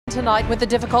Tonight with the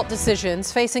difficult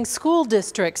decisions facing school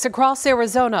districts across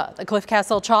Arizona. The Cliff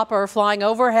Castle chopper flying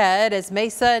overhead as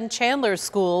Mesa and Chandler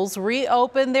schools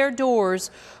reopen their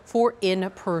doors for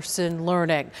in-person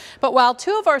learning. But while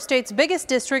two of our state's biggest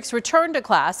districts return to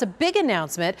class, a big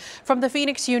announcement from the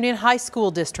Phoenix Union High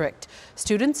School District.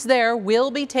 Students there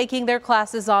will be taking their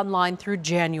classes online through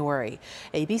January.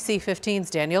 ABC 15's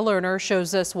Danielle Lerner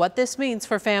shows us what this means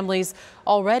for families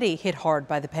already hit hard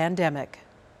by the pandemic.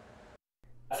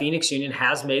 Phoenix Union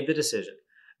has made the decision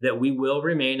that we will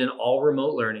remain in all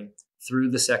remote learning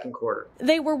through the second quarter.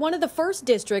 They were one of the first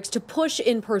districts to push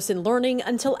in-person learning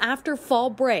until after fall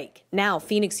break. Now,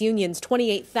 Phoenix Union's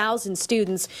 28,000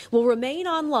 students will remain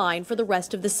online for the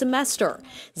rest of the semester.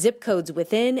 Zip codes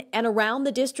within and around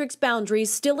the district's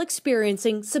boundaries still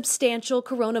experiencing substantial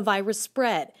coronavirus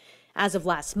spread. As of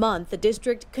last month, the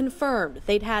district confirmed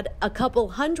they'd had a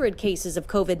couple hundred cases of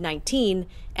COVID-19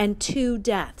 and 2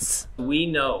 deaths. We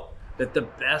know that the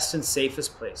best and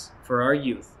safest place for our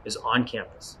youth is on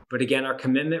campus. But again, our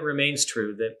commitment remains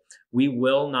true that we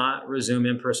will not resume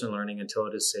in-person learning until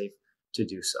it is safe to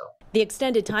do so. The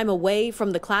extended time away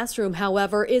from the classroom,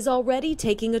 however, is already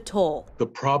taking a toll. The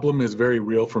problem is very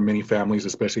real for many families,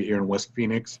 especially here in West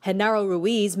Phoenix. Genaro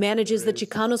Ruiz manages the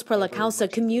Chicanos por la Causa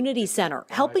Community Center,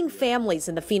 helping families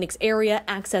in the Phoenix area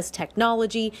access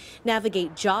technology,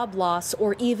 navigate job loss,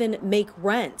 or even make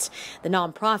rent. The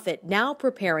nonprofit now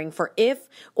preparing for if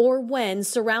or when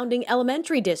surrounding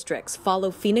elementary districts follow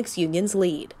Phoenix Union's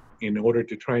lead. In order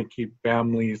to try and keep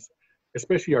families,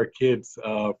 especially our kids,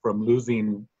 from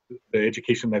losing the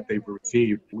education that they've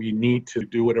received, we need to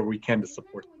do whatever we can to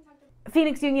support them.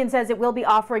 Phoenix Union says it will be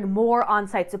offering more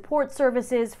on-site support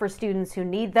services for students who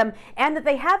need them, and that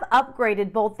they have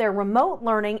upgraded both their remote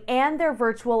learning and their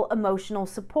virtual emotional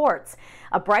supports.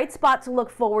 A bright spot to look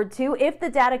forward to if the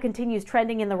data continues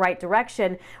trending in the right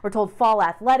direction. We're told fall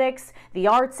athletics, the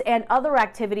arts, and other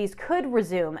activities could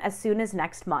resume as soon as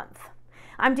next month.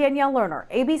 I'm Danielle Lerner,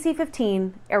 ABC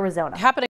 15, Arizona.